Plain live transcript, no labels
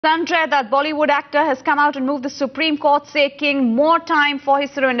Sanjay Dutt, Bollywood actor, has come out and moved the Supreme Court seeking more time for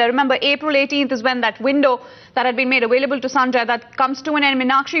his surrender. Remember, April 18th is when that window that had been made available to Sanjay Dutt comes to an end.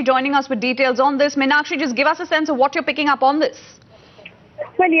 Meenakshi joining us with details on this. Meenakshi, just give us a sense of what you're picking up on this.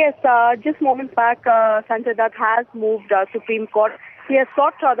 Well, yes, just moments back, Sanjay Dutt has moved Supreme Court. He has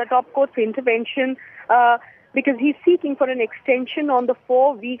sought the top court's intervention because he's seeking for an extension on the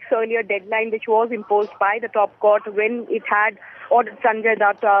 4 weeks earlier deadline which was imposed by the top court when it had ordered Sanjay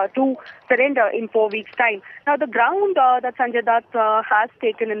Dutt to surrender in 4 weeks' time. Now, the ground that Sanjay Dutt has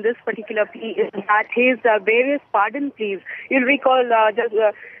taken in this particular plea is that his various pardon pleas, you'll recall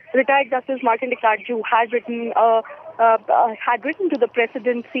retired Justice Martin Declarju had written to the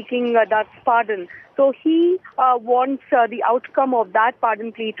President seeking Dutt's pardon. So he wants the outcome of that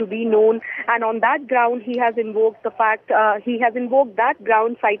pardon plea to be known, and on that ground he has invoked that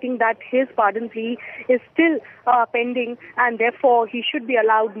ground, citing that his pardon plea is still pending, and therefore he should be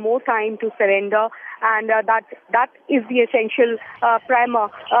allowed more time to surrender. And that is the essential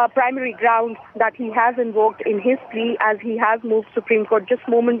primary ground that he has invoked in his plea, as he has moved Supreme Court just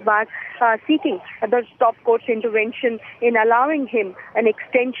moments back, seeking the top court's intervention in allowing him an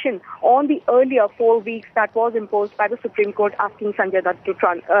extension on the earlier 4 weeks that was imposed by the Supreme Court, asking Sanjay Dutt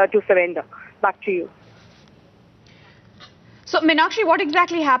to surrender. Back to you. So, Meenakshi, what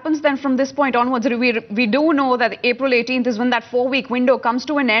exactly happens then from this point onwards? We do know that April 18th is when that 4-week window comes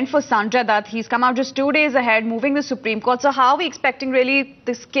to an end for Sanjay Dutt. He's come out just 2 days ahead, moving the Supreme Court. So how are we expecting really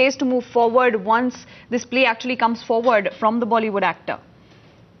this case to move forward once this plea actually comes forward from the Bollywood actor?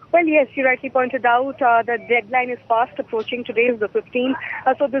 Well, yes, you rightly pointed out the deadline is fast approaching. Today is the 15th.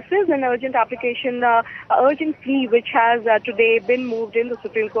 So this is an urgent application, urgent plea which has today been moved in the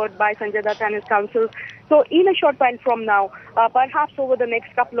Supreme Court by Sanjay Dutt and his counsel. So in a short while from now, perhaps over the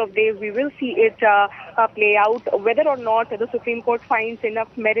next couple of days, we will see it play out, whether or not the Supreme Court finds enough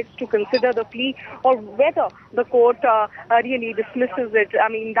merits to consider the plea, or whether the court really dismisses it. I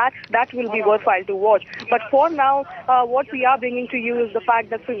mean, that will be worthwhile to watch. But for now, what we are bringing to you is the fact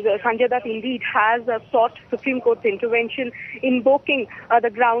that Sanjay Dutt indeed has sought Supreme Court's intervention, invoking the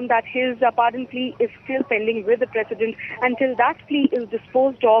ground that his pardon plea is still pending with the President. Until that plea is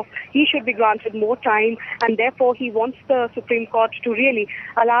disposed of, he should be granted more time, and therefore he wants the Supreme Court to really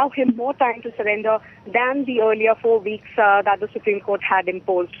allow him more time to surrender than the earlier 4 weeks that the Supreme Court had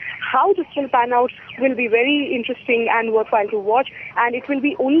imposed. How this will pan out will be very interesting and worthwhile to watch, and it will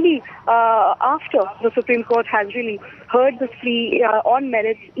be only after the Supreme Court has really heard this plea on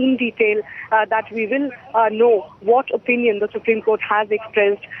merits in detail that we will know what opinion the Supreme Court has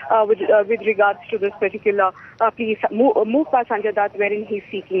expressed with regards to this particular plea moved by Sanjay Dutt, wherein he's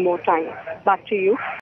seeking more time. Back to you.